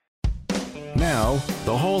Now,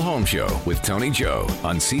 The Whole Home Show with Tony Joe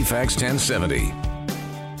on CFAX 1070.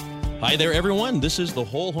 Hi there, everyone. This is The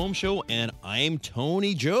Whole Home Show, and I'm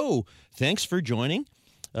Tony Joe. Thanks for joining.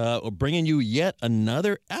 Bringing you yet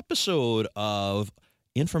another episode of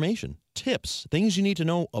information, tips, things you need to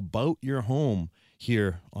know about your home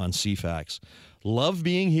here on CFAX. Love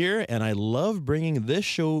being here, and I love bringing this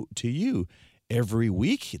show to you every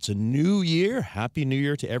week. It's a new year. Happy New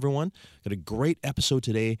Year to everyone. Got a great episode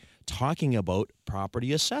today talking about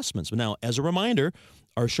property assessments. But now, as a reminder,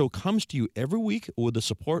 our show comes to you every week with the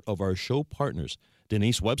support of our show partners.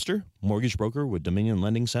 Denise Webster, mortgage broker with Dominion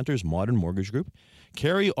Lending Center's Modern Mortgage Group.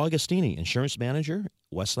 Carrie Augustini, insurance manager,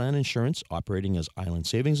 Westland Insurance, operating as Island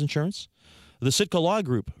Savings Insurance. The Sitka Law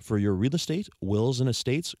Group for your real estate, wills and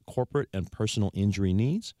estates, corporate and personal injury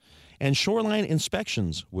needs. And Shoreline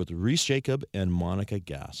Inspections with Reese Jacob and Monica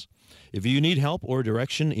Gass. If you need help or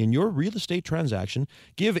direction in your real estate transaction,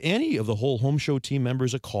 give any of the Whole Home Show team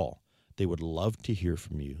members a call. They would love to hear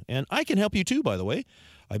from you. And I can help you too, by the way.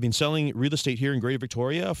 I've been selling real estate here in Greater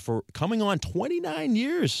Victoria for coming on 29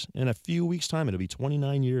 years. In a few weeks' time, it'll be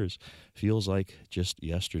 29 years. Feels like just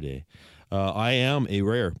yesterday. I am a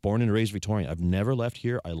rare, born and raised Victorian. I've never left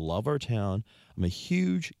here. I love our town. I'm a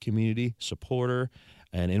huge community supporter.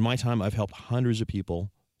 And in my time, I've helped hundreds of people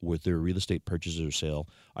with their real estate purchase or sale.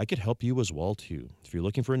 I could help you as well, too. If you're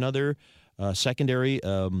looking for another secondary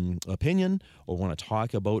opinion or want to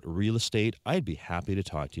talk about real estate, I'd be happy to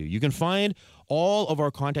talk to you. You can find all of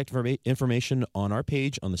our contact information on our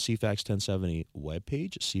page on the CFAX 1070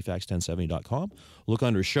 webpage, cfax1070.com. Look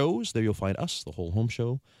under shows. There you'll find us, The Whole Home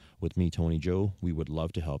Show, with me, Tony Joe. We would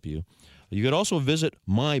love to help you. You could also visit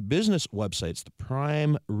my business websites, the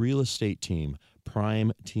Prime Real Estate Team,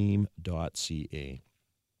 primeteam.ca.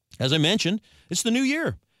 As I mentioned, it's the new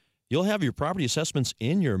year. You'll have your property assessments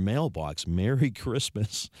in your mailbox. Merry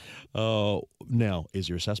Christmas. Now, is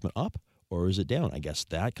your assessment up or is it down? I guess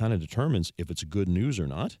that kind of determines if it's good news or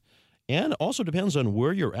not. And also depends on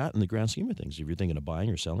where you're at in the grand scheme of things. If you're thinking of buying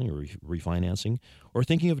or selling or refinancing or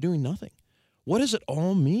thinking of doing nothing. What does it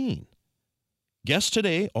all mean? Guests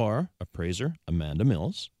today are appraiser Amanda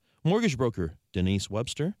Mills, mortgage broker Denise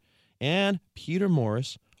Webster, and Peter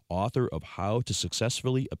Morris, author of How to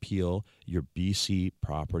Successfully Appeal Your BC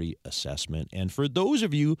Property Assessment. And for those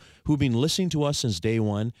of you who've been listening to us since day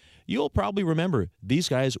one, you'll probably remember these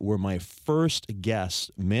guys were my first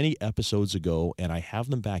guests many episodes ago, and I have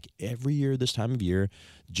them back every year this time of year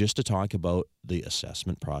just to talk about the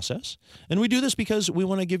assessment process. And we do this because we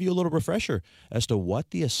want to give you a little refresher as to what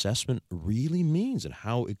the assessment really means and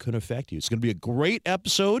how it could affect you. It's going to be a great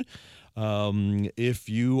episode. If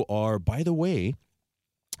you are, by the way,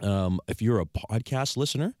 if you're a podcast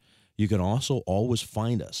listener, you can also always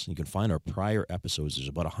find us. You can find our prior episodes. There's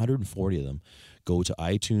about 140 of them. Go to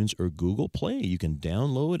iTunes or Google Play. You can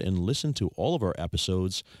download and listen to all of our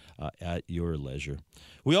episodes at your leisure.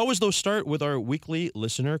 We always, though, start with our weekly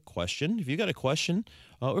listener question. If you got a question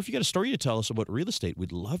or if you got a story to tell us about real estate,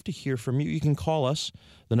 we'd love to hear from you. You can call us.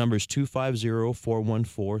 The number is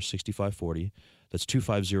 250-414-6540. That's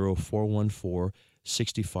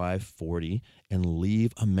 250-414-6540, and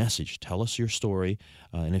leave a message. Tell us your story.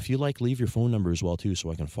 And if you like, leave your phone number as well, too,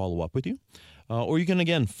 so I can follow up with you. Or you can,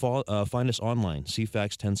 again, find us online,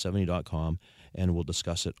 cfax1070.com, and we'll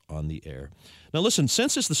discuss it on the air. Now, listen,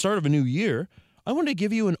 since it's the start of a new year, I want to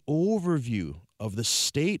give you an overview of the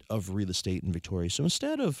state of real estate in Victoria. So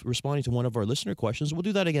instead of responding to one of our listener questions, we'll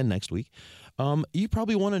do that again next week. You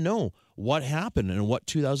probably want to know what happened and what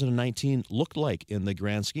 2019 looked like in the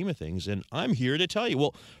grand scheme of things. And I'm here to tell you.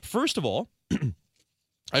 Well, first of all,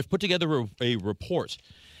 I've put together a report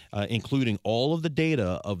including all of the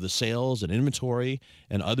data of the sales and inventory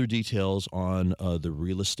and other details on the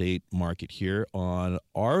real estate market here on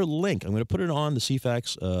our link. I'm going to put it on the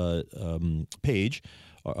CFAX page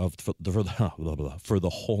for the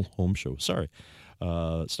Whole Home Show. Sorry,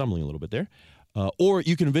 stumbling a little bit there. Or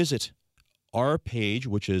you can visit our page,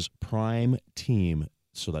 which is Prime Team.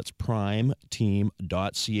 So that's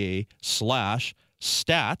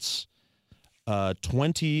primeteam.ca/stats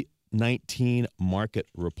 2019 market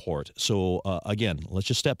report. So again, let's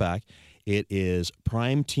just step back. It is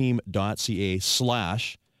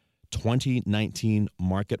primeteam.ca/2019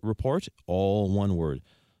 market report, all one word.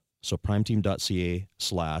 So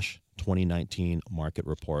primeteam.ca/2019 market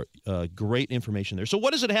report. Great information there. So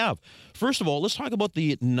what does it have? First of all, let's talk about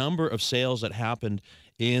the number of sales that happened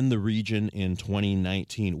in the region in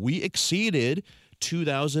 2019. We exceeded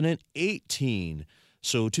 2018.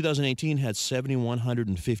 So 2018 had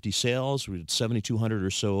 7,150 sales. We had 7,200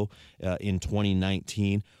 or so in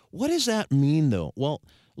 2019. What does that mean, though? Well,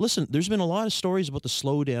 listen, there's been a lot of stories about the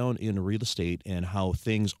slowdown in real estate and how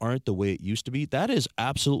things aren't the way it used to be. That is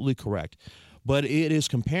absolutely correct. But it is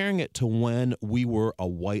comparing it to when we were a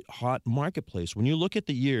white-hot marketplace. When you look at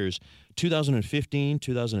the years 2015,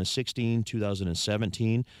 2016,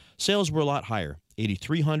 2017, sales were a lot higher,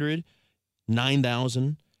 8,300,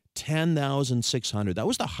 9,000, 10,600. That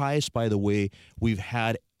was the highest, by the way, we've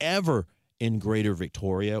had ever in Greater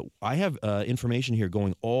Victoria. I have information here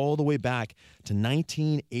going all the way back to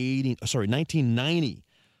 1990.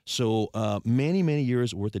 So many, many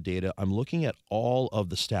years worth of data. I'm looking at all of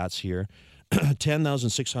the stats here.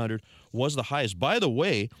 10,600 was the highest. By the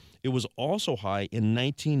way, it was also high in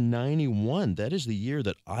 1991. That is the year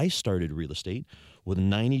that I started real estate with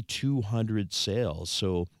 9,200 sales.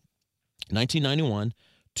 So 1991,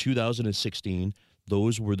 2016,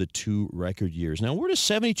 those were the two record years. Now, where does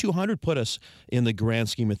 7,200 put us in the grand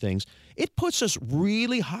scheme of things? It puts us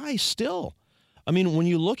really high still. I mean, when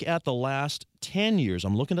you look at the last 10 years,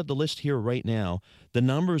 I'm looking at the list here right now, the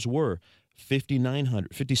numbers were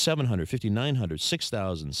 5,900, 5,700, 5,900,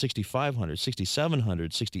 6,000, 6,500,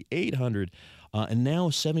 6,700, 6,800, and now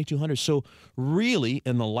 7,200. So really,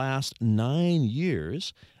 in the last 9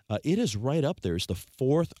 years, it is right up there. It's the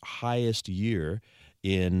fourth highest year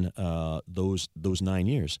in those 9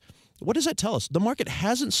 years. What does that tell us? The market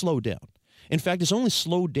hasn't slowed down. In fact, it's only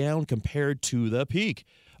slowed down compared to the peak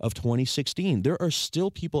of 2016. There are still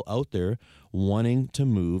people out there wanting to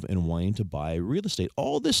move and wanting to buy real estate.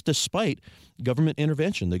 All this despite government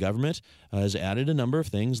intervention. The government has added a number of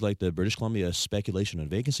things like the British Columbia speculation and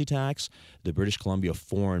vacancy tax, the British Columbia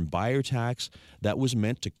foreign buyer tax that was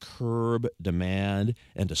meant to curb demand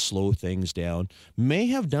and to slow things down. May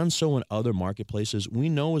have done so in other marketplaces. We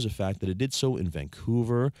know as a fact that it did so in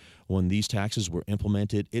Vancouver when these taxes were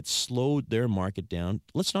implemented. It slowed their market down.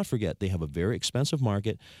 Let's not forget, they have a very expensive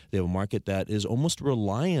market. They have a market that is almost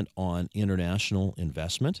reliant on international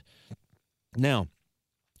investment. Now,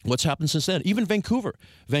 what's happened since then? Even Vancouver.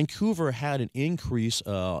 Vancouver had an increase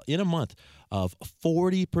in a month of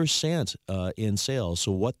 40% in sales.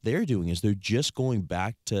 So what they're doing is they're just going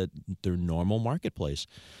back to their normal marketplace.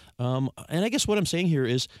 And I guess what I'm saying here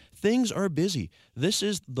is things are busy. This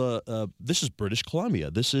is British Columbia.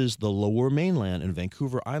 This is the Lower Mainland and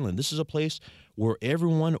Vancouver Island. This is a place where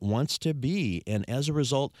everyone wants to be. And as a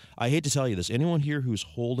result, I hate to tell you this, anyone here who's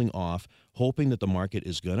holding off, hoping that the market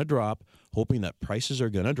is going to drop, hoping that prices are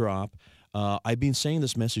going to drop, I've been saying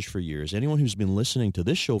this message for years. Anyone who's been listening to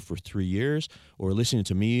this show for 3 years or listening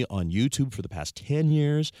to me on YouTube for the past 10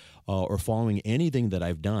 years or following anything that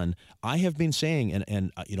I've done, I have been saying,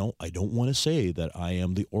 and you know, I don't want to say that I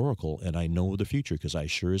am the oracle and I know the future because I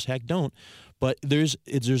sure as heck don't, but there's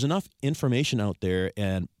enough information out there,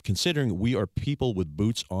 and considering we are people with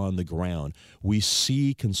boots on the ground, we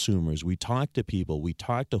see consumers, we talk to people, we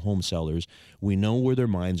talk to home sellers, we know where their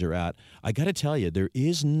minds are at. I got to tell you, there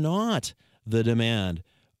is not the demand,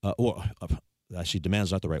 actually demand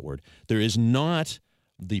is not the right word. There is not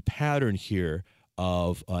the pattern here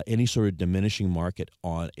of any sort of diminishing market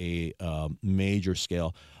on a major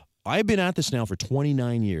scale. I've been at this now for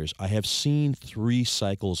 29 years. I have seen 3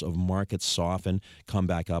 cycles of markets soften, come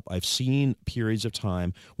back up. I've seen periods of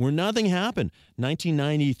time where nothing happened.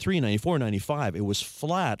 1993, 94, 95, it was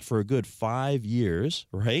flat for a good 5 years,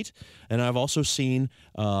 right? And I've also seen,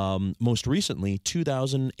 most recently,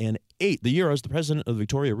 2008, the year I was the president of the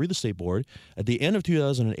Victoria Real Estate Board. At the end of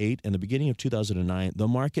 2008 and the beginning of 2009, the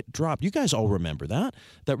market dropped. You guys all remember that?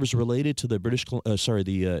 That was related to the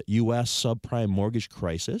the U.S. subprime mortgage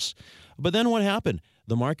crisis. But then what happened?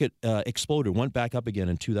 The market exploded, went back up again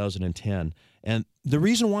in 2010. And the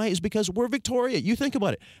reason why is because we're Victoria. You think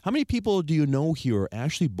about it. How many people do you know here are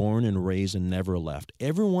actually born and raised and never left?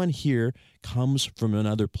 Everyone here comes from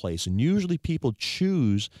another place. And usually people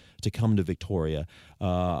choose to come to Victoria.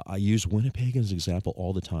 I use Winnipeg as an example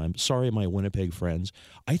all the time. Sorry, my Winnipeg friends.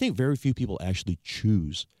 I think very few people actually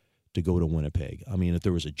choose to go to Winnipeg. I mean, if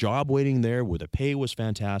there was a job waiting there where the pay was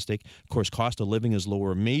fantastic, of course, cost of living is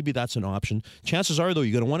lower, maybe that's an option. Chances are, though,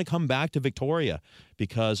 you're going to want to come back to Victoria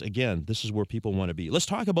because, again, this is where people want to be. Let's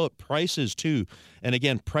talk about prices, too. And,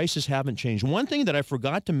 again, prices haven't changed. One thing that I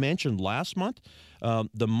forgot to mention last month,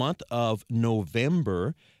 the month of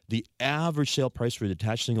November, the average sale price for a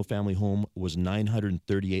detached single-family home was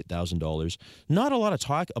 $938,000. Not a lot of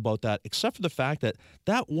talk about that, except for the fact that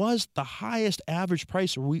that was the highest average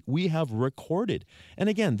price we have recorded. And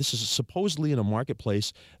again, this is supposedly in a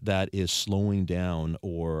marketplace that is slowing down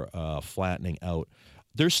or flattening out.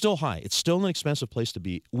 They're still high. It's still an expensive place to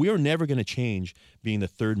be. We are never going to change being the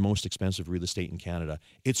third most expensive real estate in Canada.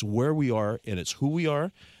 It's where we are, and it's who we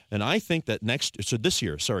are. And I think that this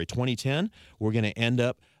year, 2010, we're going to end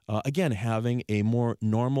up again, having a more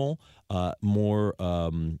normal, more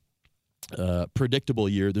predictable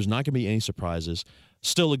year. There's not going to be any surprises.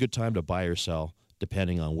 Still a good time to buy or sell,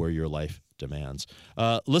 depending on where your life demands.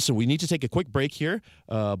 Listen, we need to take a quick break here,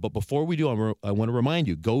 but before we do, I want to remind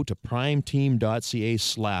you, go to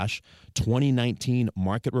primeteam.ca/2019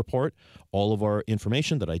 market report. All of our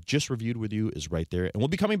information that I just reviewed with you is right there, and we'll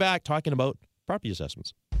be coming back talking about property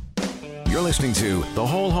assessments. You're listening to The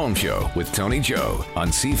Whole Home Show with Tony Joe on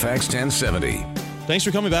CFAX 1070. Thanks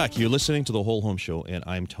for coming back. You're listening to The Whole Home Show, and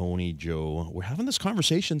I'm Tony Joe. We're having this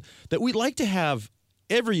conversation that we'd like to have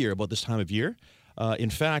every year about this time of year. In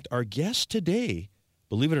fact, our guest today,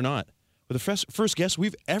 believe it or not, were the first guest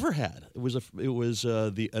we've ever had. It was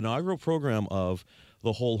the inaugural program of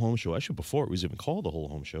The Whole Home Show. Actually, before it was even called The Whole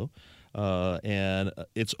Home Show. And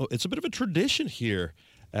it's a bit of a tradition here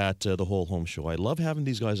at The Whole Home Show. I love having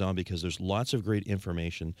these guys on because there's lots of great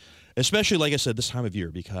information, especially, like I said, this time of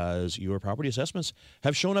year, because your property assessments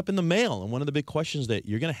have shown up in the mail. And one of the big questions that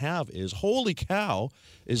you're going to have is, holy cow,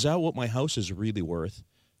 is that what my house is really worth?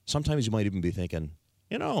 Sometimes you might even be thinking,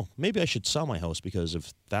 maybe I should sell my house, because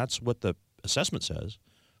if that's what the assessment says,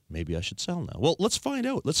 maybe I should sell now. Well, let's find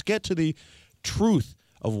out. Let's get to the truth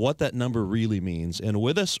of what that number really means. And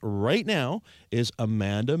with us right now is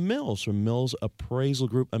Amanda Mills from Mills Appraisal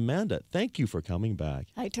Group. Amanda, thank you for coming back.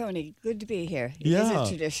 Hi, Tony. Good to be here. It is a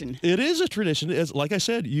tradition. It is a tradition. Like I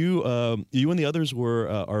said, you and the others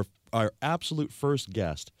were our absolute first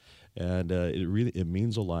guest, and it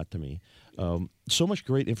means a lot to me. So much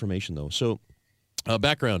great information, though. So,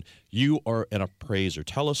 background, you are an appraiser.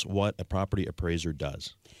 Tell us what a property appraiser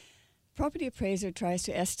does. Property appraiser tries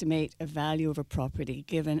to estimate a value of a property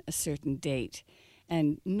given a certain date.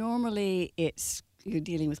 And normally you're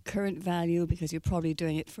dealing with current value, because you're probably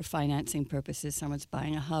doing it for financing purposes. Someone's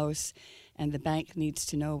buying a house and the bank needs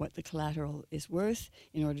to know what the collateral is worth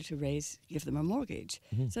in order to give them a mortgage.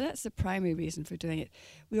 Mm-hmm. So that's the primary reason for doing it.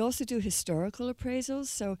 We also do historical appraisals.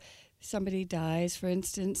 So somebody dies, for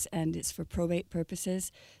instance, and it's for probate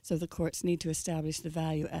purposes, so the courts need to establish the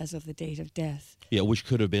value as of the date of death. Yeah, which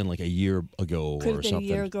could have been like a year ago or something. Could have been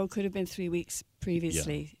a year ago, could have been 3 weeks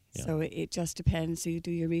previously. Yeah. So it just depends. So you do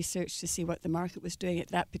your research to see what the market was doing at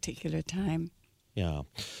that particular time. Yeah.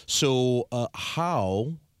 So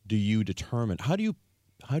how do you determine, how do you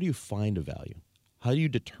find a value? How do you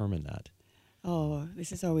determine that? Oh,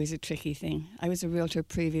 this is always a tricky thing. I was a realtor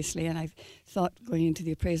previously, and I thought going into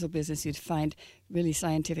the appraisal business you'd find really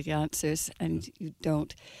scientific answers, and you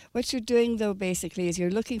don't. What you're doing, though, basically, is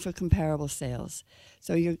you're looking for comparable sales.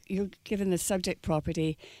 So you're given the subject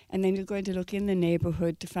property, and then you're going to look in the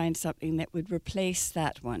neighborhood to find something that would replace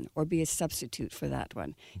that one or be a substitute for that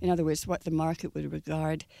one. In other words, what the market would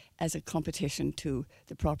regard as a competition to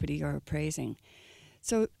the property you're appraising.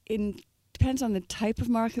 So depends on the type of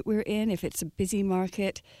market we're in. If it's a busy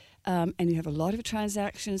market and you have a lot of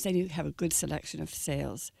transactions, then you have a good selection of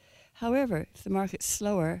sales. However, if the market's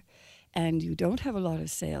slower and you don't have a lot of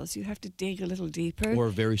sales, you have to dig a little deeper. Or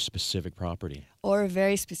a very specific property.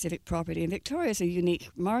 And Victoria is a unique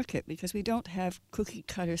market because we don't have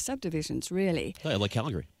cookie-cutter subdivisions, really. Yeah, like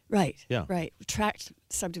Calgary. Right, yeah. Right. Tract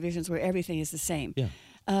subdivisions where everything is the same. Yeah.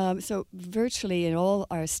 So virtually in all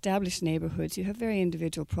our established neighborhoods, you have very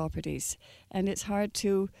individual properties, and it's hard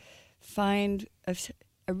to find a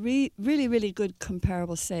really, really good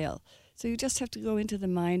comparable sale. So you just have to go into the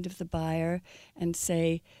mind of the buyer and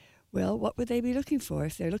say, well, what would they be looking for?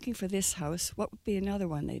 If they're looking for this house, what would be another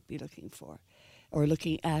one they'd be looking for or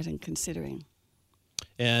looking at and considering?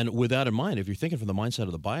 And with that in mind, if you're thinking from the mindset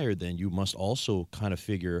of the buyer, then you must also kind of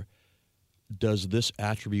figure, does this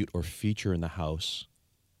attribute or feature in the house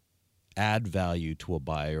add value to a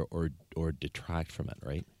buyer or detract from it,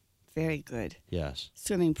 right? Very good. Yes.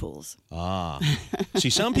 Swimming pools. See,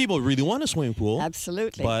 some people really want a swimming pool.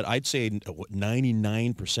 Absolutely. But I'd say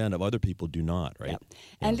 99% of other people do not, right? Yep.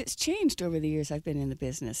 Yeah. And it's changed over the years I've been in the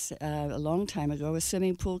business. A long time ago, a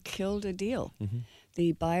swimming pool killed a deal. Mm-hmm.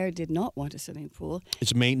 The buyer did not want a swimming pool.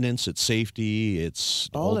 It's maintenance, it's safety, it's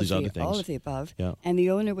all these other things. All of the above. Yeah. And the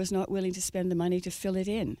owner was not willing to spend the money to fill it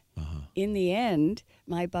in. Uh-huh. In the end,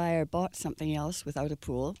 my buyer bought something else without a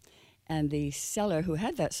pool, and the seller who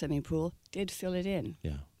had that swimming pool did fill it in.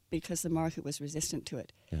 Yeah. Because the market was resistant to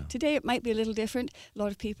it. Yeah. Today it might be a little different. A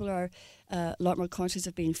lot of people are a lot more conscious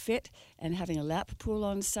of being fit, and having a lap pool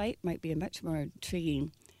on site might be a much more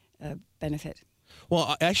intriguing benefit.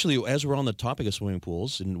 Well, actually, as we're on the topic of swimming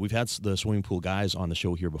pools, and we've had the swimming pool guys on the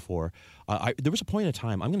show here before, there was a point in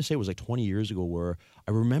time, I'm going to say it was like 20 years ago, where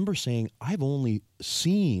I remember saying, I've only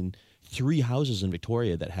seen 3 houses in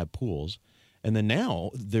Victoria that have pools, And then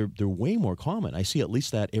now they're way more common. I see at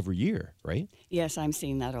least that every year, right? Yes, I'm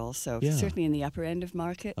seeing that also. Yeah. Certainly in the upper end of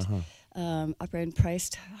market. Upper end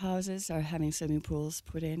priced houses are having swimming pools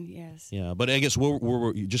put in, yes. Yeah, but I guess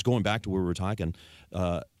we're just going back to where we're talking,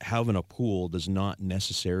 having a pool does not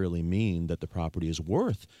necessarily mean that the property is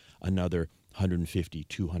worth another $150,000,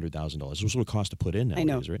 $200,000. This is what it costs to put in nowadays, I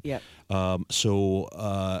know, right? yeah.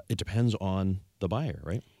 So it depends on the buyer,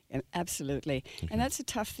 right? Absolutely. And that's a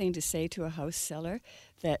tough thing to say to a house seller,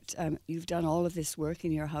 that you've done all of this work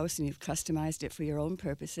in your house and you've customized it for your own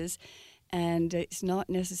purposes, and it's not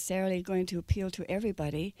necessarily going to appeal to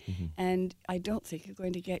everybody, and I don't think you're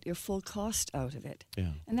going to get your full cost out of it.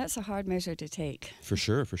 Yeah. And that's a hard measure to take. For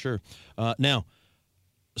sure. Now,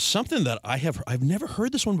 something that I've never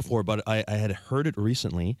heard this one before, but I had heard it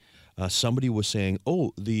recently. Somebody was saying,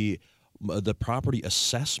 the property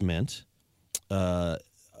assessment,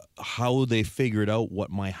 how they figured out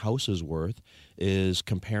what my house is worth is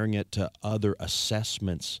comparing it to other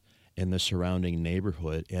assessments in the surrounding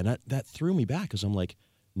neighborhood, and that threw me back, because I'm like,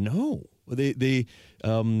 no, the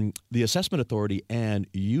assessment authority and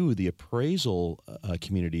you, the appraisal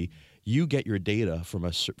community, you get your data from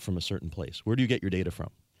a certain place. Where do you get your data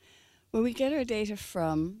from? Well, we get our data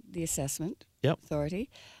from the assessment authority.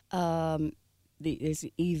 There's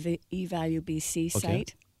the eValue BC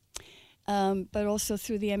site, but also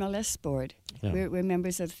through the MLS board. Yeah. We're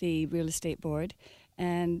members of the real estate board,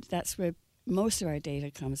 and that's where most of our data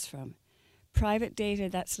comes from. Private data,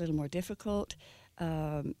 that's a little more difficult.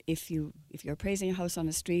 If you're appraising a house on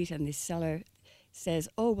the street and the seller says,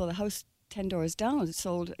 the house 10 doors down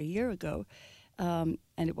sold a year ago, and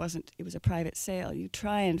it was a private sale, you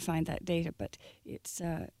try and find that data, but it's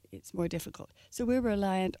more difficult. So we're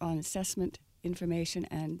reliant on assessment information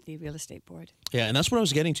and the real estate board. Yeah, and that's what I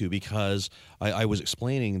was getting to, because I was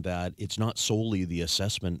explaining that it's not solely the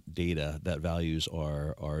assessment data that values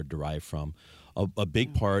are derived from. A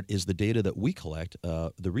big part is the data that we collect,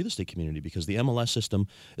 the real estate community, because the MLS system,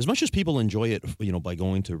 as much as people enjoy it, by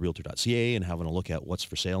going to realtor.ca and having a look at what's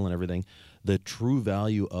for sale and everything, the true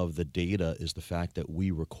value of the data is the fact that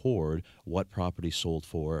we record what property sold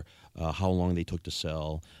for, how long they took to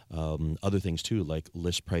sell, other things too, like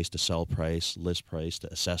list price to sell price, list price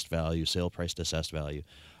to assessed value, sale price to assessed value,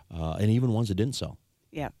 and even ones that didn't sell.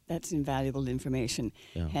 Yeah, that's invaluable information,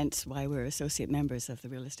 hence why we're associate members of the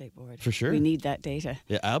real estate board. For sure. We need that data.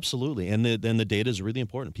 Yeah, absolutely. And then the data is really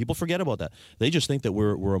important. People forget about that. They just think that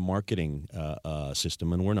we're a marketing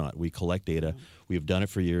system, and we're not. We collect data. We've done it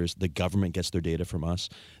for years. The government gets their data from us.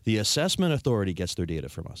 The assessment authority gets their data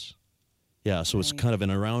from us. Yeah, so it's kind of in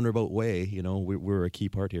a roundabout way, we're a key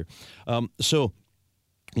part here. So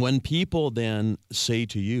when people then say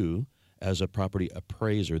to you as a property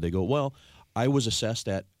appraiser, they go, well, I was assessed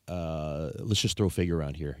at, let's just throw a figure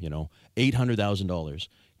around here, $800,000.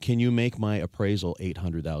 Can you make my appraisal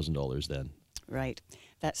 $800,000 then? Right.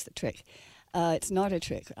 That's the trick. It's not a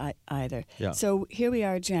trick either. Yeah. So here we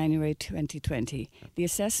are, January 2020. The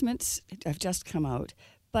assessments have just come out,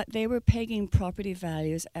 but they were pegging property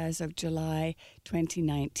values as of July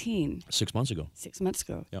 2019. 6 months ago. 6 months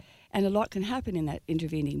ago. Yep. And a lot can happen in that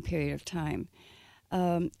intervening period of time.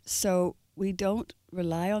 So we don't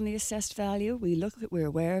rely on the assessed value. We're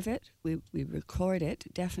aware of it. We record it,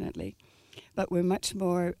 definitely. But we're much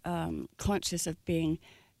more conscious of being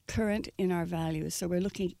current in our values. So we're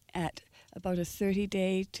looking at about a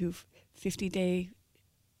 30-day to 50-day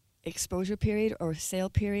exposure period or sale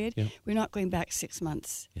period. Yeah. We're not going back 6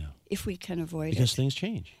 months if we can avoid it. Because things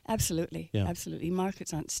change. Absolutely. Yeah. Absolutely.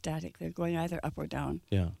 Markets aren't static. They're going either up or down.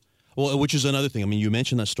 Yeah. Well, which is another thing. I mean, you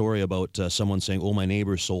mentioned that story about someone saying, my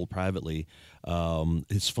neighbor sold privately.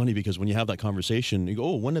 It's funny because when you have that conversation, you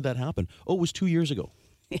go, when did that happen? It was 2 years ago.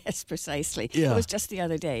 Yes, precisely. Yeah. It was just the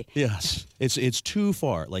other day. Yes. It's too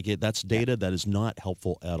far. That's data that is not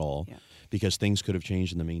helpful at all because things could have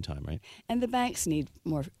changed in the meantime, right? And the banks need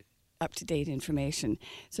more up-to-date information.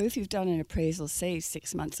 So if you've done an appraisal, say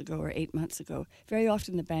 6 months ago or 8 months ago, very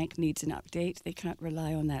often the bank needs an update. They can't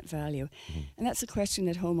rely on that value. Mm-hmm. And that's a question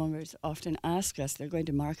that homeowners often ask us. They're going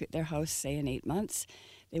to market their house, say, in 8 months.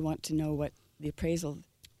 They want to know what the appraisal...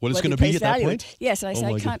 What it's going to be at that point? Yes, and I say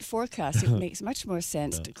I can't forecast. It makes much more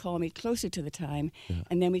sense to call me closer to the time,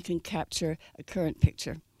 and then we can capture a current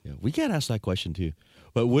picture. Yeah, we get asked that question too.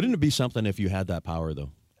 But wouldn't it be something if you had that power, though?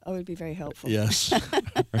 Oh, it would be very helpful. Yes,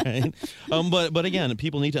 right. But again,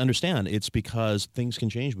 people need to understand it's because things can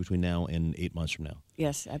change between now and 8 months from now.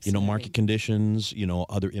 Yes, absolutely. Market conditions,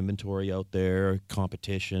 other inventory out there,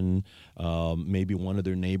 competition. Maybe one of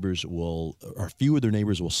their neighbors or a few of their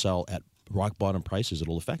neighbors will sell at rock bottom prices.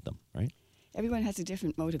 It'll affect them, right? everyone has a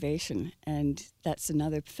different motivation, and that's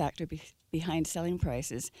another factor behind selling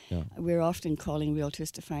prices. Yeah. We're often calling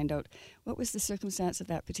realtors to find out what was the circumstance of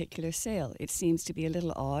that particular sale. It seems to be a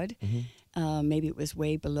little odd. Maybe it was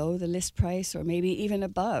way below the list price, or maybe even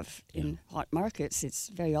above. In hot markets, it's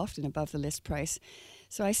very often above the list price.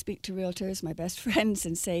 So I speak to realtors, my best friends,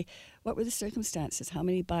 and say, what were the circumstances? How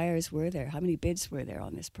many buyers were there? How many bids were there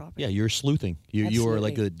on this property? Yeah, you're sleuthing. You are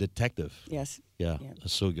like a detective. Yes. Yeah,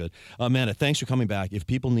 that's so good. Amanda, thanks for coming back. If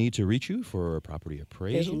people need to reach you for a property They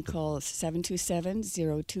appraisal, can call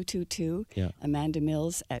 727-0222, Yeah. Amanda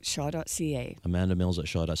Mills at shaw.ca. Amanda Mills at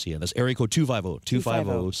shaw.ca. That's area code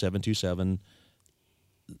 250-250-727.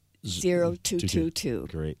 0222.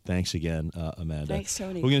 Great. Thanks again, Amanda. Thanks,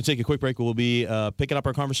 Tony. We're going to take a quick break. We'll be picking up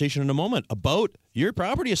our conversation in a moment about your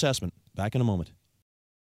property assessment. Back in a moment.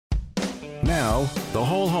 Now, The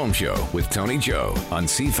Whole Home Show with Tony Joe on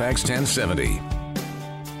CFAX 1070.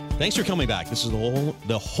 Thanks for coming back. This is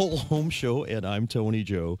the whole Home Show, and I'm Tony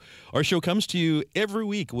Joe. Our show comes to you every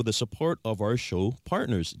week with the support of our show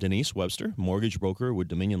partners: Denise Webster, mortgage broker with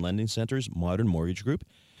Dominion Lending Center's Modern Mortgage Group;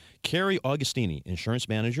 Carrie Augustini, insurance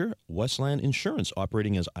manager, Westland Insurance,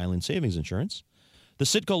 operating as Island Savings Insurance; the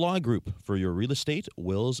Sitka Law Group for your real estate,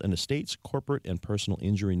 wills and estates, corporate and personal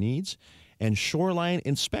injury needs; and Shoreline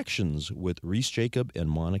Inspections with Reese Jacob and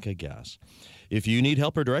Monica Gass. If you need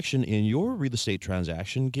help or direction in your real estate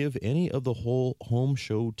transaction, give any of the Whole Home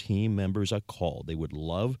Show team members a call. They would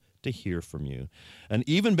love to hear from you. And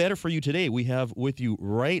even better for you today, we have with you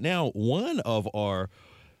right now one of our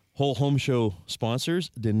Whole Home Show sponsors,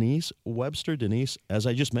 Denise Webster. Denise, as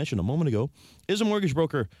I just mentioned a moment ago, is a mortgage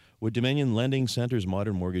broker with Dominion Lending Center's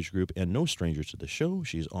Modern Mortgage Group, and no stranger to the show.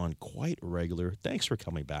 She's on quite regular. Thanks for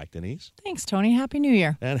coming back, Denise. Thanks, Tony. Happy New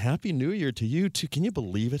Year. And Happy New Year to you, too. Can you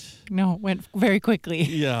believe it? No, it went very quickly.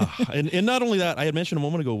 Yeah. And not only that, I had mentioned a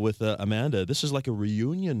moment ago with Amanda, this is like a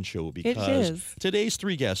reunion show because today's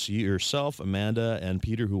three guests, yourself, Amanda, and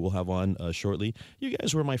Peter, who we'll have on shortly, you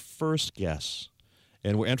guys were my first guests.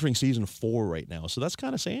 And we're entering season 4 right now. So that's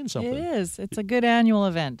kind of saying something. It is. It's a good annual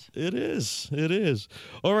event. It is. It is.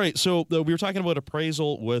 All right. So we were talking about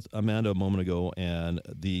appraisal with Amanda a moment ago and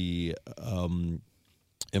the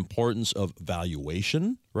importance of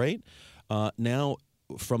valuation, right? Now,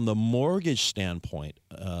 from the mortgage standpoint,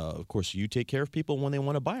 of course, you take care of people when they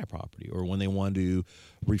want to buy a property or when they want to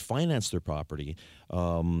refinance their property.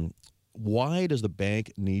 Why does the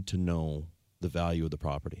bank need to know the value of the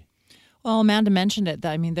property? Well, Amanda mentioned it.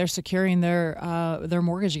 I mean, they're securing their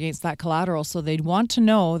mortgage against that collateral, so they'd want to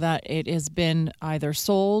know that it has been either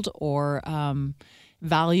sold or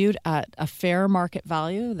valued at a fair market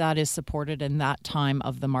value that is supported in that time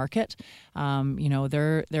of the market.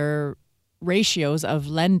 Their ratios of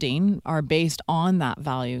lending are based on that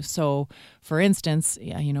value. So, for instance,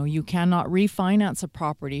 you cannot refinance a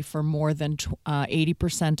property for more than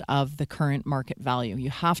 80% of the current market value. You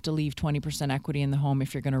have to leave 20% equity in the home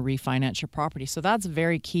if you're going to refinance your property. So that's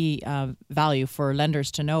very key value for lenders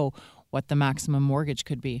to know what the maximum mortgage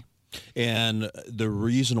could be. And the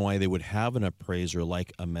reason why they would have an appraiser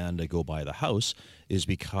like Amanda go buy the house is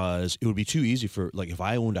because it would be too easy for, like, if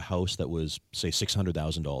I owned a house that was, say,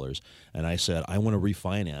 $600,000 and I said, I want to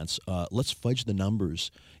refinance, let's fudge the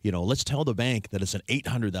numbers. Let's tell the bank that it's an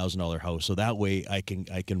 $800,000 house so that way I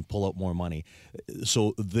can pull out more money.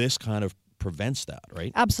 So this kind of prevents that,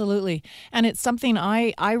 right? Absolutely. And it's something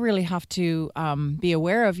I really have to be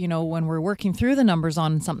aware of, when we're working through the numbers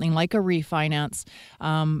on something like a refinance.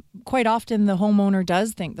 Quite often the homeowner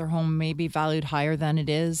does think their home may be valued higher than it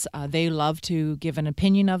is. They love to give an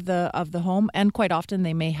opinion of the home, and quite often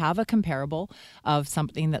they may have a comparable of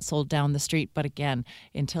something that sold down the street. But again,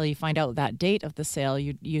 until you find out that date of the sale,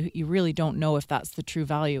 you really don't know if that's the true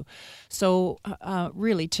value. So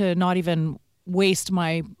really, to not even waste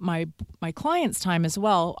my client's time as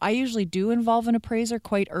well, I usually do involve an appraiser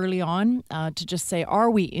quite early on to just say,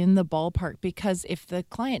 are we in the ballpark? Because if the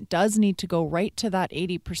client does need to go right to that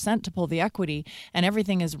 80% to pull the equity and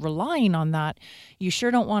everything is relying on that, you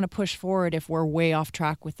sure don't want to push forward if we're way off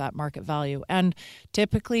track with that market value. And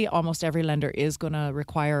typically almost every lender is going to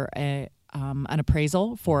require an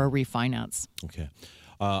appraisal for a refinance. Okay.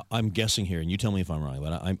 I'm guessing here, and you tell me if I'm wrong,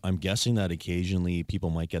 but I'm guessing that occasionally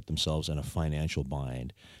people might get themselves in a financial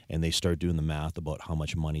bind and they start doing the math about how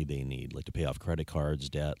much money they need, like to pay off credit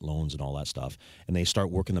cards, debt, loans, and all that stuff. And they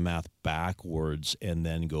start working the math backwards and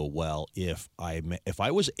then go, well, if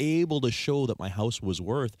I was able to show that my house was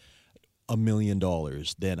worth $1 million,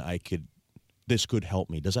 then this could help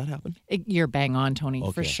me. Does that happen? You're bang on, Tony,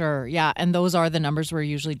 for Okay. sure. Yeah, and those are the numbers we're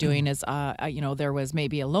usually doing is, there was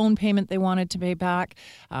maybe a loan payment they wanted to pay back,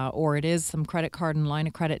 or it is some credit card and line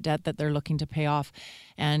of credit debt that they're looking to pay off.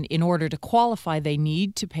 And in order to qualify, they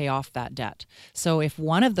need to pay off that debt. So if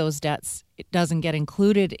one of those debts it doesn't get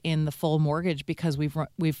included in the full mortgage because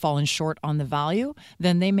we've fallen short on the value,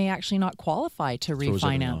 then they may actually not qualify to Throws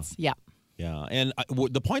everything off. refinance. Yeah. Yeah. And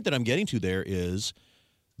the point that I'm getting to there is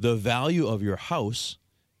the value of your house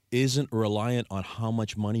isn't reliant on how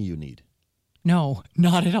much money you need. No,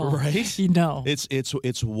 not at all. Right? No.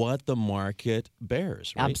 It's what the market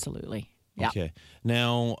bears, right? Absolutely. Yeah. Okay.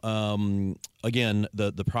 Now, again,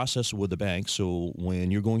 the process with the bank, so when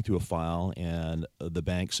you're going through a file and the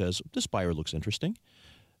bank says, this buyer looks interesting,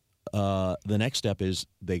 the next step is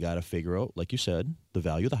they got to figure out, like you said, the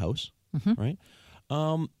value of the house, right?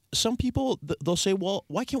 Some people, they'll say, well,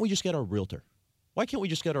 why can't we just get a realtor? Why can't we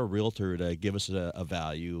just get a realtor to give us a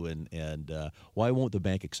value, and why won't the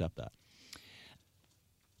bank accept that?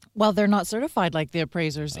 Well, they're not certified like the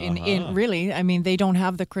appraisers. In really, I mean, they don't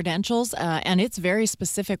have the credentials, and it's very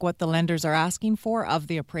specific what the lenders are asking for of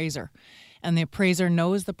the appraiser, and the appraiser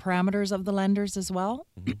knows the parameters of the lenders as well.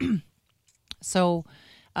 So,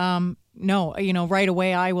 no, right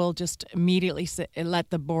away, I will just immediately let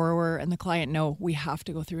the borrower and the client know we have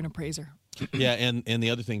to go through an appraiser. Yeah, and the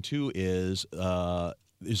other thing too is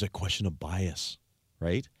there's a question of bias.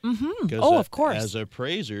 Right? Mm-hmm. Oh, of course. As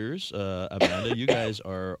appraisers, Amanda, you guys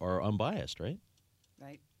are unbiased, right?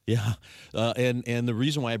 Right. Yeah. And the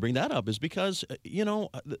reason why I bring that up is because,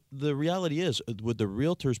 the reality is with the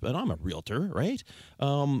realtors, and I'm a realtor, right?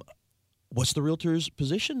 What's the realtor's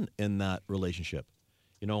position in that relationship?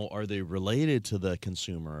 Are they related to the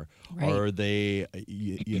consumer? Right. Are they,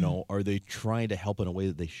 are they trying to help in a way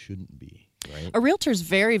that they shouldn't be? Right. A realtor is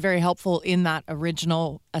very, very helpful in that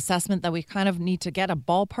original assessment that we kind of need to get a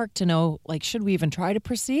ballpark to know, like, should we even try to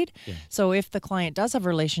proceed? Yeah. So if the client does have a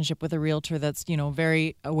relationship with a realtor that's,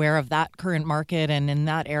 very aware of that current market and in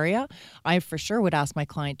that area, I for sure would ask my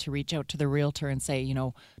client to reach out to the realtor and say,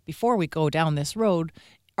 before we go down this road,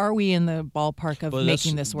 are we in the ballpark of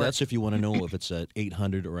making this work? That's if you want to know if it's an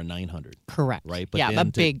 800 or a 900. Correct. Right? But a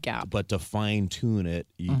big gap. But to fine-tune it,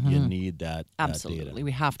 you need that Absolutely. That data.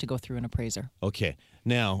 We have to go through an appraiser. Okay.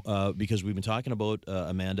 Now, because we've been talking about,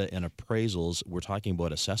 Amanda, and appraisals, we're talking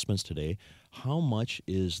about assessments today. How much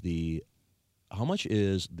is the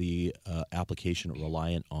application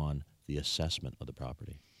reliant on the assessment of the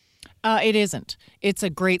property? It isn't. It's a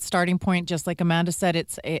great starting point. Just like Amanda said,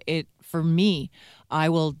 it for me, I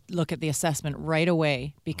will look at the assessment right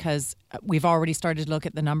away because we've already started to look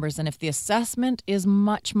at the numbers. And if the assessment is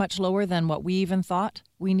much, much lower than what we even thought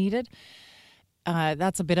we needed,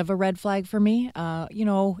 that's a bit of a red flag for me.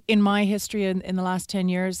 In my history in the last 10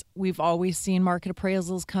 years, we've always seen market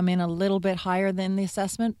appraisals come in a little bit higher than the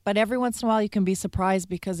assessment. But every once in a while, you can be surprised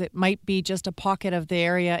because it might be just a pocket of the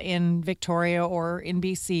area in Victoria or in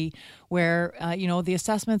BC where, the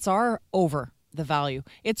assessments are over the value.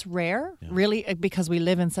 It's rare, really, because we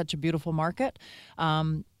live in such a beautiful market.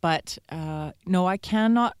 But no, I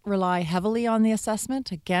cannot rely heavily on the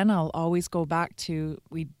assessment. Again, I'll always go back to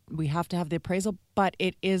we have to have the appraisal, but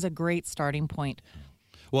it is a great starting point.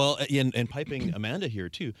 Well, and piping Amanda here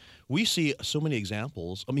too, we see so many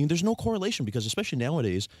examples. I mean, there's no correlation because especially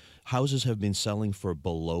nowadays, houses have been selling for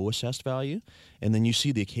below assessed value. And then you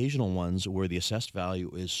see the occasional ones where the assessed value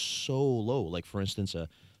is so low. Like, for instance, a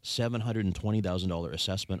 $720,000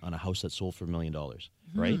 assessment on a house that sold for $1 million,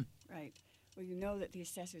 right? Right. Well, you know that the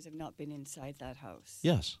assessors have not been inside that house.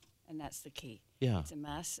 Yes. And that's the key. Yeah. It's a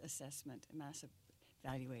mass assessment, a mass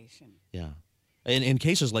valuation. Yeah. And in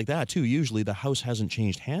cases like that, too, usually the house hasn't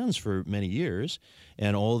changed hands for many years,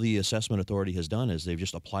 and all the assessment authority has done is they've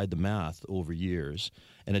just applied the math over years,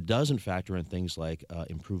 and it doesn't factor in things like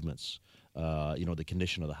improvements, the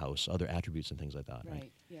condition of the house, other attributes and things like that.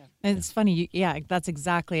 Right, yeah. And it's funny, that's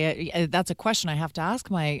exactly it. That's a question I have to ask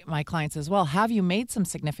my clients as well. Have you made some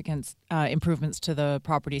significant improvements to the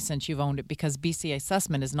property since you've owned it? Because BC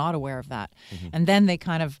Assessment is not aware of that. Mm-hmm. And then they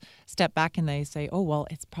kind of step back and they say, oh, well,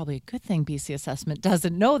 it's probably a good thing BC Assessment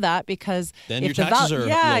doesn't know that because then your taxes are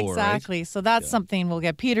lower, exactly. Right? So that's something we'll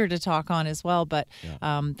get Peter to talk on as well. But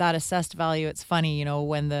that assessed value, it's funny,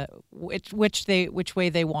 when which way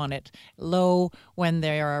they want it. Low when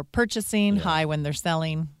they are purchasing, high when they're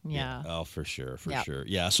selling. Yeah. Oh, for sure.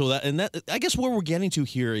 Yeah. So that I guess where we're getting to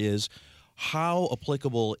here is how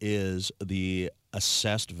applicable is the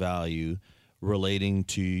assessed value relating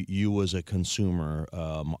to you as a consumer,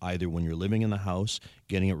 either when you're living in the house,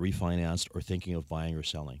 getting it refinanced, or thinking of buying or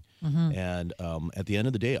selling. And at the end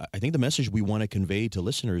of the day, I think the message we want to convey to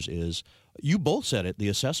listeners is, you both said it, the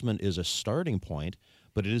assessment is a starting point,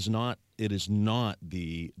 but it is not the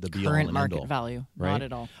be all Current and market end all, value, right? not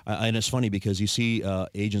at all. And it's funny because you see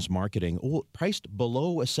agents marketing, priced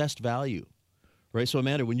below assessed value, right? So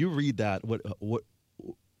Amanda, when you read that, what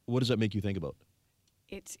does that make you think about?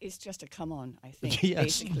 It's just a come on, I think,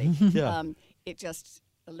 Yes. basically. Yeah. It just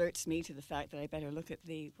alerts me to the fact that I better look at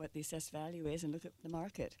what the assessed value is and look at the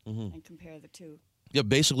market and compare the two. Yeah,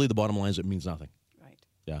 basically the bottom line is it means nothing. Right.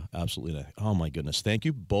 Yeah, absolutely. Oh, my goodness. Thank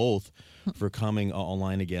you both for coming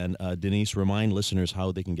online again. Denise, remind listeners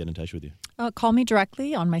how they can get in touch with you. Call me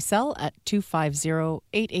directly on my cell at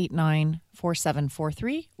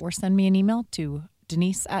 250-889-4743 or send me an email to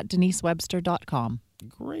denise@denisewebster.com.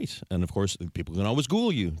 Great. And, of course, people can always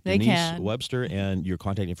Google you. They Denise can. Webster, and your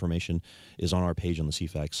contact information is on our page on the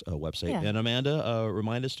CFAX website. Yeah. And, Amanda,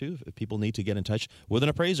 remind us, too, if people need to get in touch with an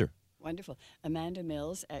appraiser. Wonderful. Amanda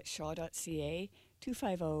Mills at shaw.ca,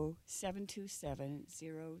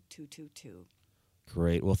 250-727-0222.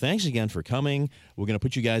 Great. Well, thanks again for coming. We're going to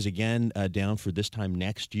put you guys again down for this time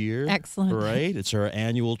next year. Excellent. Right? It's our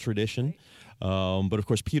annual tradition. But, of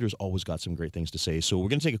course, Peter's always got some great things to say. So we're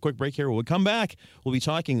going to take a quick break here. When we come back, we'll be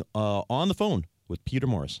talking on the phone with Peter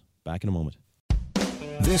Morris. Back in a moment.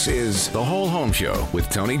 This is The Whole Home Show with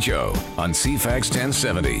Tony Joe on CFAX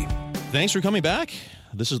 1070. Thanks for coming back.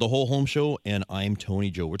 This is The Whole Home Show, and I'm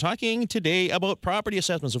Tony Joe. We're talking today about property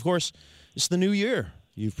assessments. Of course, it's the new year.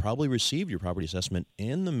 You've probably received your property assessment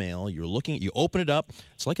in the mail. You open it up.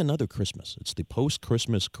 It's like another Christmas. It's the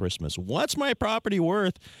post-Christmas Christmas. What's my property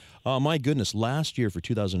worth? My goodness, last year for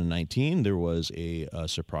 2019, there was a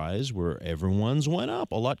surprise where everyone's went up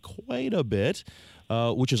quite a bit,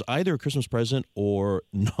 which is either a Christmas present or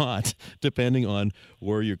not, depending on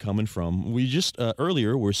where you're coming from. We just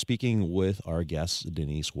earlier were speaking with our guest,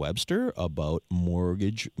 Denise Webster, about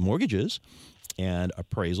mortgages and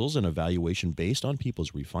appraisals and evaluation based on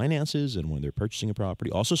people's refinances and when they're purchasing a property.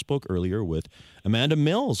 Also spoke earlier with Amanda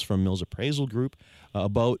Mills from Mills Appraisal Group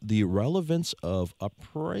about the relevance of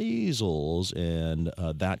appraisals and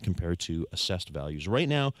that compared to assessed values. Right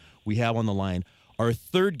now, we have on the line our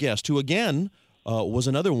third guest, who again was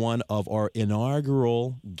another one of our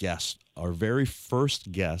inaugural guests, our very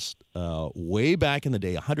first guest, way back in the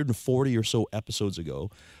day, 140 or so episodes ago,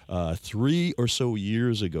 3 or so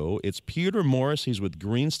years ago. It's Peter Morris. He's with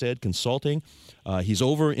Greenstead Consulting. He's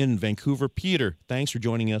over in Vancouver. Peter, thanks for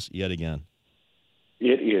joining us yet again.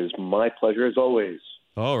 It is my pleasure, as always.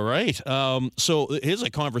 All right. So here's a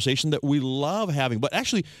conversation that we love having. But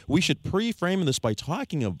actually, we should pre-frame this by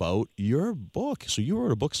talking about your book. So you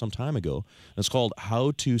wrote a book some time ago. And it's called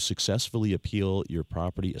How to Successfully Appeal Your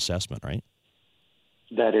Property Assessment, right?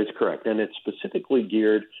 That is correct. And it's specifically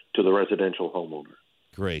geared to the residential homeowner.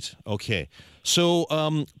 Great. Okay. So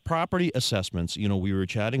property assessments, we were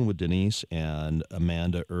chatting with Denise and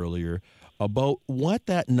Amanda earlier about what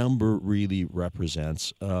that number really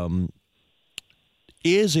represents.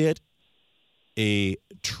 Is it a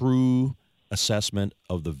true assessment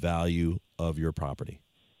of the value of your property?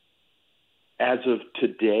 As of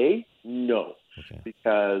today, no. Okay.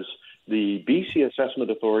 Because the BC Assessment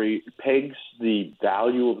Authority pegs the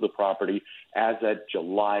value of the property as at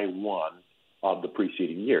July 1 of the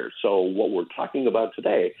preceding year. So what we're talking about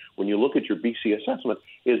today, when you look at your BC assessment,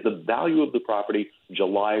 is the value of the property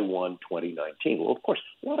July 1, 2019. Well, of course,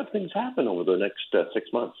 a lot of things happen over the next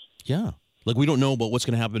 6 months. Yeah. Like we don't know about what's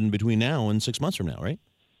going to happen between now and 6 months from now, right?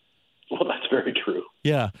 Well, that's very true.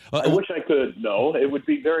 Yeah. I wish I could know. It would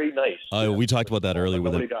be very nice. We talked about that earlier.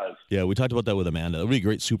 Nobody does. Yeah, we talked about that with Amanda. It would be a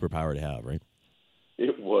great superpower to have, right?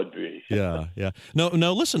 It would be. Yeah. No,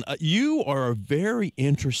 listen, you are a very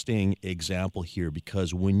interesting example here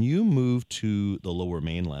because when you moved to the Lower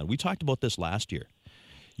Mainland, we talked about this last year.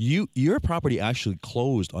 Your property actually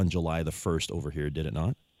closed on July the 1st over here, did it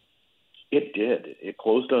not? It did. It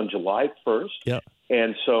closed on July 1st. Yeah.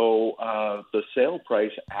 And so the sale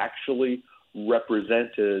price actually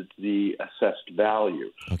represented the assessed value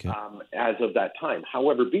as of that time.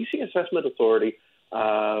 However, BC Assessment Authority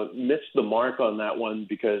missed the mark on that one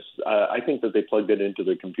because I think that they plugged it into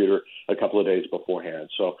the computer a couple of days beforehand.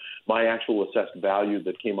 So my actual assessed value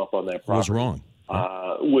that came up on that property was wrong.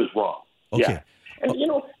 Was wrong. Okay. Yeah. And,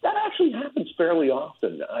 that actually happens fairly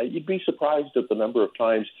often. You'd be surprised at the number of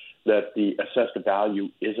times that the assessed value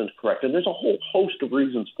isn't correct. And there's a whole host of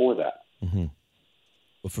reasons for that. Mm-hmm.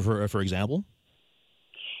 For example?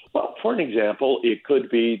 Well, for an example, it could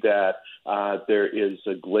be that there is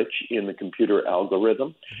a glitch in the computer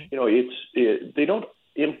algorithm. They don't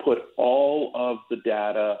input all of the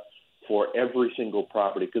data for every single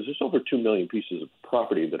property because there's over 2 million pieces of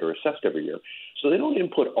property that are assessed every year. So they don't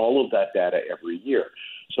input all of that data every year.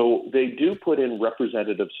 So they do put in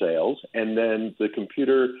representative sales, and then the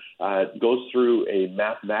computer goes through a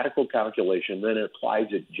mathematical calculation, then it applies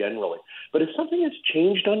it generally. But if something has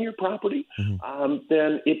changed on your property,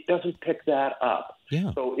 then it doesn't pick that up.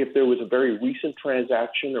 Yeah. So if there was a very recent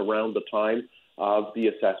transaction around the time of the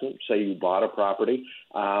assessment, say you bought a property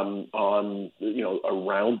around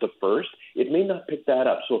the first, it may not pick that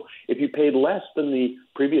up. So if you paid less than the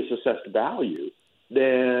previous assessed value,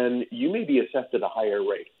 then you may be assessed at a higher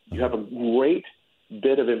rate. You have a great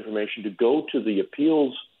bit of information to go to the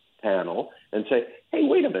appeals panel and say, hey,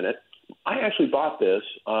 wait a minute, I actually bought this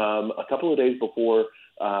a couple of days before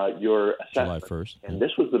your assessment. July 1st. And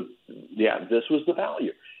this was the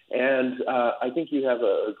value. And I think you have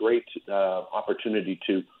a great opportunity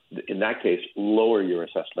to, in that case, lower your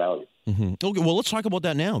assessed value. Mm-hmm. Okay, well, let's talk about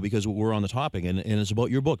that now because we're on the topic, and it's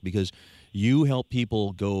about your book because you help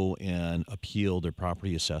people go and appeal their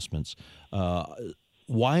property assessments.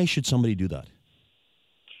 Why should somebody do that?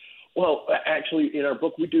 Well, actually, in our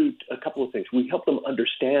book, we do a couple of things. We help them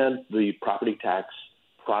understand the property tax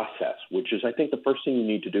process, which is, I think, the first thing you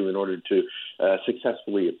need to do in order to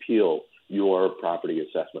successfully appeal your property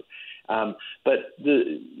assessment. But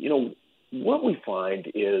what we find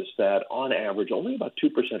is that on average, only about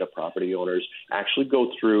 2% of property owners actually go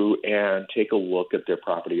through and take a look at their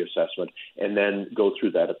property assessment and then go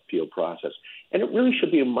through that appeal process. And it really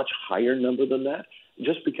should be a much higher number than that,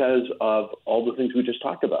 just because of all the things we just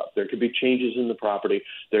talked about. There could be changes in the property.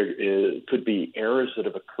 There could be errors that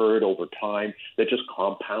have occurred over time that just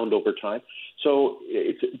compound over time. So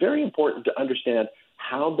it's very important to understand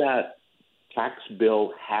how that tax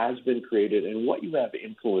bill has been created and what you have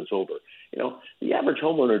influence over. The average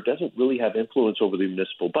homeowner doesn't really have influence over the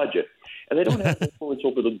municipal budget, and they don't have influence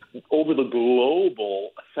over the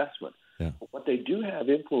global assessment. Yeah. But what they do have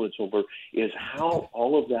influence over is how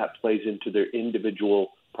all of that plays into their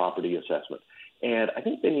individual property assessment. And I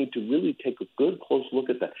think they need to really take a good, close look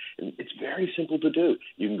at that. And it's very simple to do.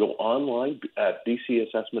 You can go online at BC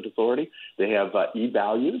Assessment Authority. They have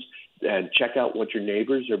e-values, and check out what your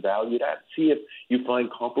neighbors are valued at. See if you find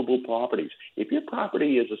comparable properties. If your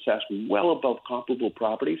property is assessed well above comparable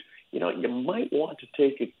properties, you might want to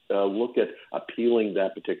take a look at appealing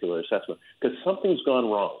that particular assessment because something's gone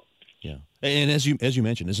wrong. Yeah, and as you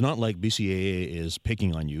mentioned, it's not like BCAA is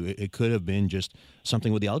picking on you. It could have been just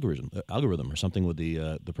something with the algorithm, or something with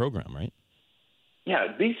the program, right? Yeah,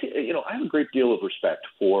 BC. I have a great deal of respect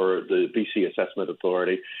for the BC Assessment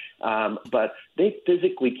Authority, but they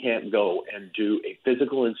physically can't go and do a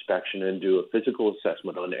physical inspection and do a physical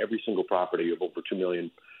assessment on every single property of over 2 million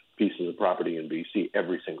pieces of property in BC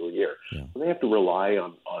every single year. Yeah. They have to rely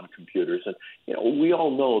on computers, and we all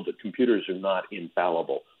know that computers are not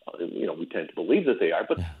infallible. We tend to believe that they are,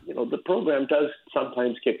 but the program does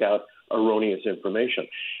sometimes kick out erroneous information.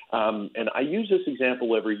 And I use this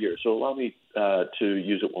example every year, so allow me to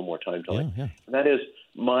use it one more time, Tony. Yeah. And that is,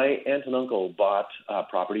 my aunt and uncle bought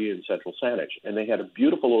property in Central Saanich, and they had a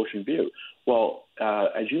beautiful ocean view. Well,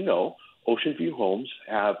 as you know, ocean view homes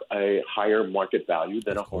have a higher market value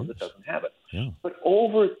than a home that doesn't have it. Yeah. But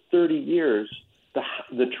over 30 years,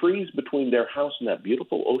 the trees between their house and that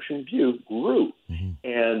beautiful ocean view grew. Mm-hmm.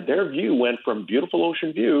 And their view went from beautiful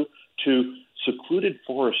ocean view to secluded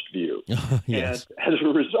forest view. Yes. And as a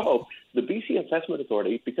result, the BC Assessment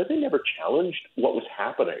Authority, because they never challenged what was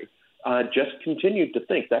happening, just continued to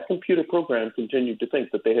think, that computer program continued to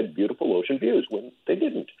think that they had beautiful ocean views when they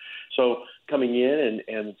didn't. So coming in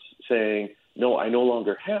and saying, no, I no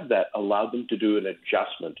longer have that, allowed them to do an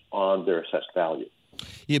adjustment on their assessed value.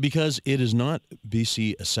 Yeah, because it is not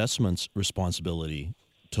BC Assessment's responsibility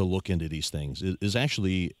to look into these things. It is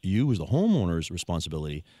actually you as the homeowner's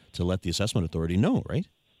responsibility to let the Assessment Authority know, right?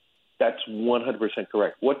 That's 100%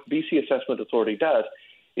 correct. What BC Assessment Authority does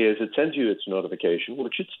is it sends you its notification,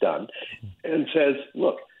 which it's done, and says,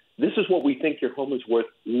 look, this is what we think your home is worth.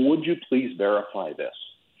 Would you please verify this?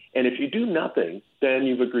 And if you do nothing, then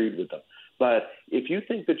you've agreed with them. But if you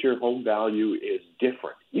think that your home value is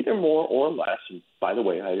different, either more or less, and by the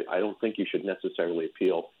way, I don't think you should necessarily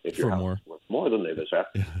appeal if your house is worth more than they've assessed.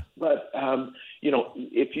 Yeah. But,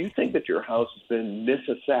 if you think that your house has been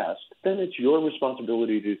misassessed, then it's your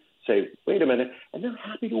responsibility to say, wait a minute, and they're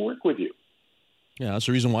happy to work with you. Yeah, that's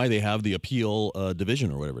the reason why they have the appeal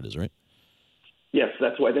division or whatever it is, right? Yes,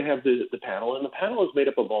 that's why they have the panel, and the panel is made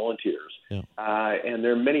up of volunteers. Yeah. And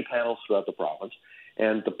there are many panels throughout the province.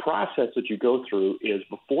 And the process that you go through is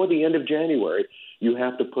before the end of January, you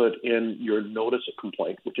have to put in your notice of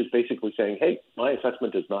complaint, which is basically saying, hey, my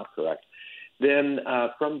assessment is not correct. Then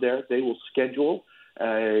from there, they will schedule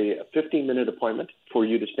a 15-minute appointment for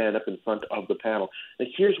you to stand up in front of the panel. And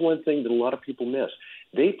here's one thing that a lot of people miss.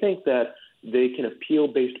 They think that they can appeal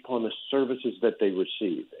based upon the services that they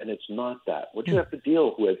receive, and it's not that. What you have to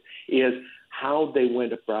deal with is how they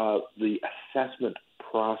went about the assessment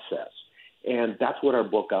process. And that's what our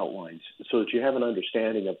book outlines, so that you have an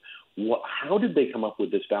understanding of how did they come up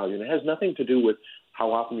with this value. And it has nothing to do with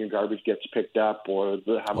how often your garbage gets picked up or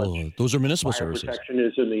how much those are municipal fire services. protection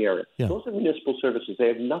is in the area. Yeah. Those are municipal services. They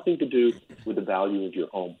have nothing to do with the value of your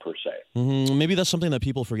home per se. Mm-hmm. Maybe that's something that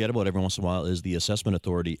people forget about every once in a while is the assessment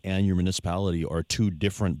authority and your municipality are two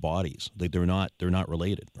different bodies. They're not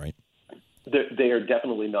related, right? They are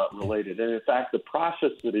definitely not related. And in fact, the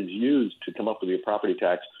process that is used to come up with your property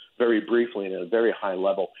tax, very briefly and at a very high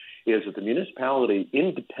level, is that the municipality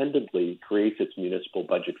independently creates its municipal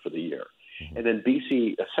budget for the year. Mm-hmm. And then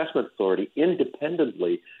BC Assessment Authority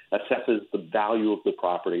independently assesses the value of the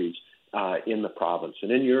properties in the province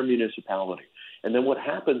and in your municipality. And then what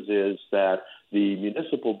happens is that the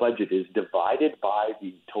municipal budget is divided by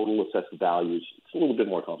the total assessed values. It's a little bit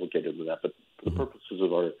more complicated than that, but for the purposes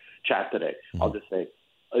of our chat today, I'll just say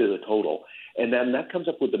the total. And then that comes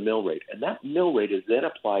up with the mill rate. And that mill rate is then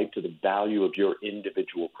applied to the value of your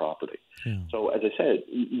individual property. Yeah. So as I said,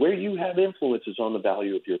 where you have influence is on the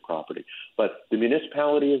value of your property. But the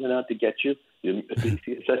municipality isn't out to get you. The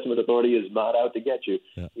Assessment Authority is not out to get you.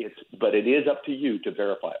 Yeah. But it is up to you to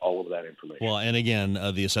verify all of that information. Well, and again,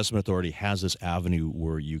 the Assessment Authority has this avenue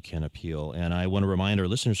where you can appeal. And I want to remind our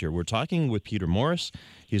listeners here, we're talking with Peter Morris.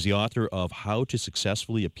 He's the author of How to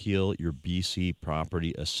Successfully Appeal Your BC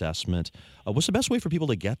Property Assessment. What's the best way for people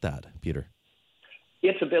to get that, Peter?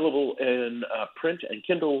 It's available in print and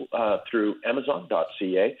Kindle through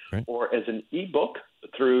Amazon.ca, right, or as an ebook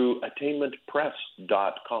through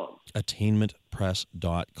attainmentpress.com.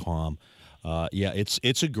 Attainmentpress.com. Yeah,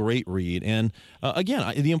 it's a great read. And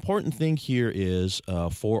again, the important thing here is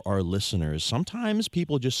for our listeners, sometimes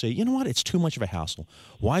people just say, you know what, it's too much of a hassle.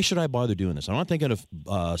 Why should I bother doing this? I'm not thinking of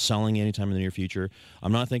selling anytime in the near future.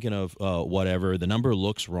 I'm not thinking of whatever. The number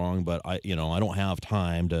looks wrong, but I don't have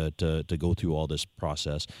time to go through all this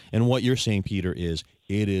process. And what you're saying, Peter, is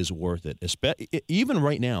it is worth it. Even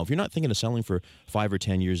right now, if you're not thinking of selling for 5 or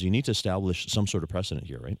 10 years, you need to establish some sort of precedent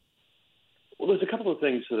here, right? Well, there's a couple of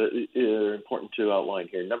things that are important to outline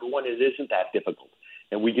here. Number one, it isn't that difficult,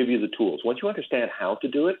 and we give you the tools. Once you understand how to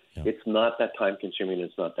do it, it's not that time-consuming,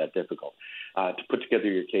 it's not that difficult to put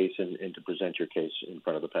together your case and to present your case in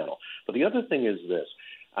front of the panel. But the other thing is this,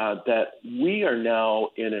 that we are now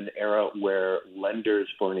in an era where lenders,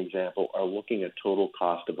 for an example, are looking at total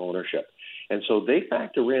cost of ownership. And so they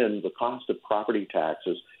factor in the cost of property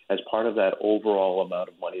taxes as part of that overall amount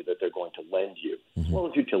of money that they're going to lend you, as well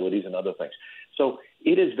as utilities and other things. So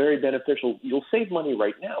it is very beneficial. You'll save money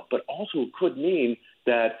right now, but also could mean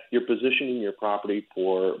that you're positioning your property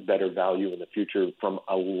for better value in the future from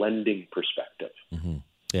a lending perspective. Mm-hmm.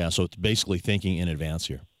 Yeah, so it's basically thinking in advance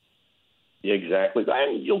here. Exactly.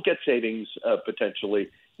 And you'll get savings potentially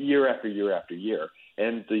year after year after year.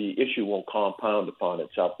 And the issue won't compound upon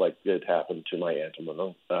itself like it happened to my aunt and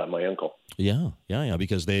my uncle. Yeah,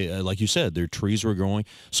 because they, like you said, their trees were growing.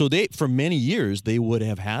 So for many years, they would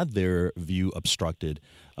have had their view obstructed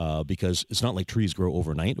because it's not like trees grow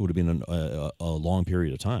overnight. It would have been a long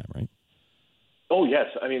period of time, right? Oh, yes.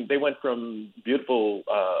 I mean, they went from beautiful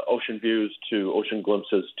ocean views to ocean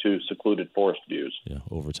glimpses to secluded forest views. Yeah,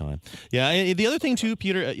 over time. Yeah, and the other thing, too,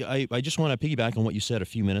 Peter, I just want to piggyback on what you said a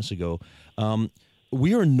few minutes ago.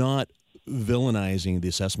 We are not villainizing the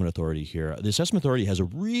Assessment Authority here. The Assessment Authority has a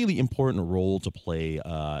really important role to play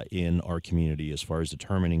in our community as far as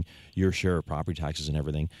determining your share of property taxes and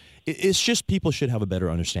everything. It's just people should have a better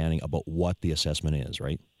understanding about what the assessment is,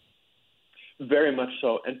 right? Very much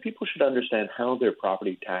so. And people should understand how their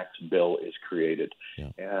property tax bill is created.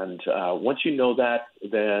 Yeah. And once you know that,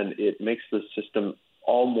 then it makes the system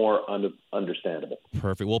all more understandable.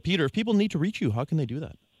 Perfect. Well, Peter, if people need to reach you, how can they do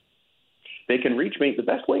that? They can reach me. The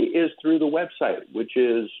best way is through the website, which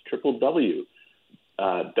is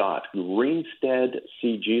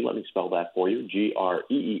www.greensteadcg. Let me spell that for you.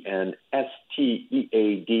 GREENSTEAD,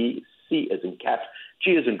 C as in cat,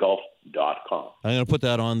 G as in golf.com. I'm going to put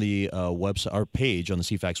that on the website, our page on the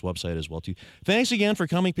CFAX website as well, too. Thanks again for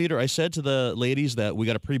coming, Peter. I said to the ladies that we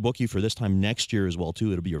got to pre-book you for this time next year as well,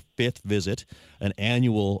 too. It'll be your 5th visit, an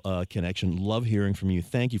annual connection. Love hearing from you.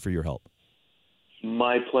 Thank you for your help.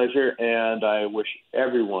 My pleasure, and I wish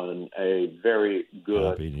everyone a very good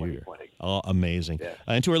Happy New Year. 2020. Oh, amazing. Yeah.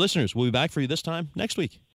 And to our listeners, we'll be back for you this time next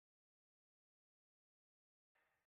week.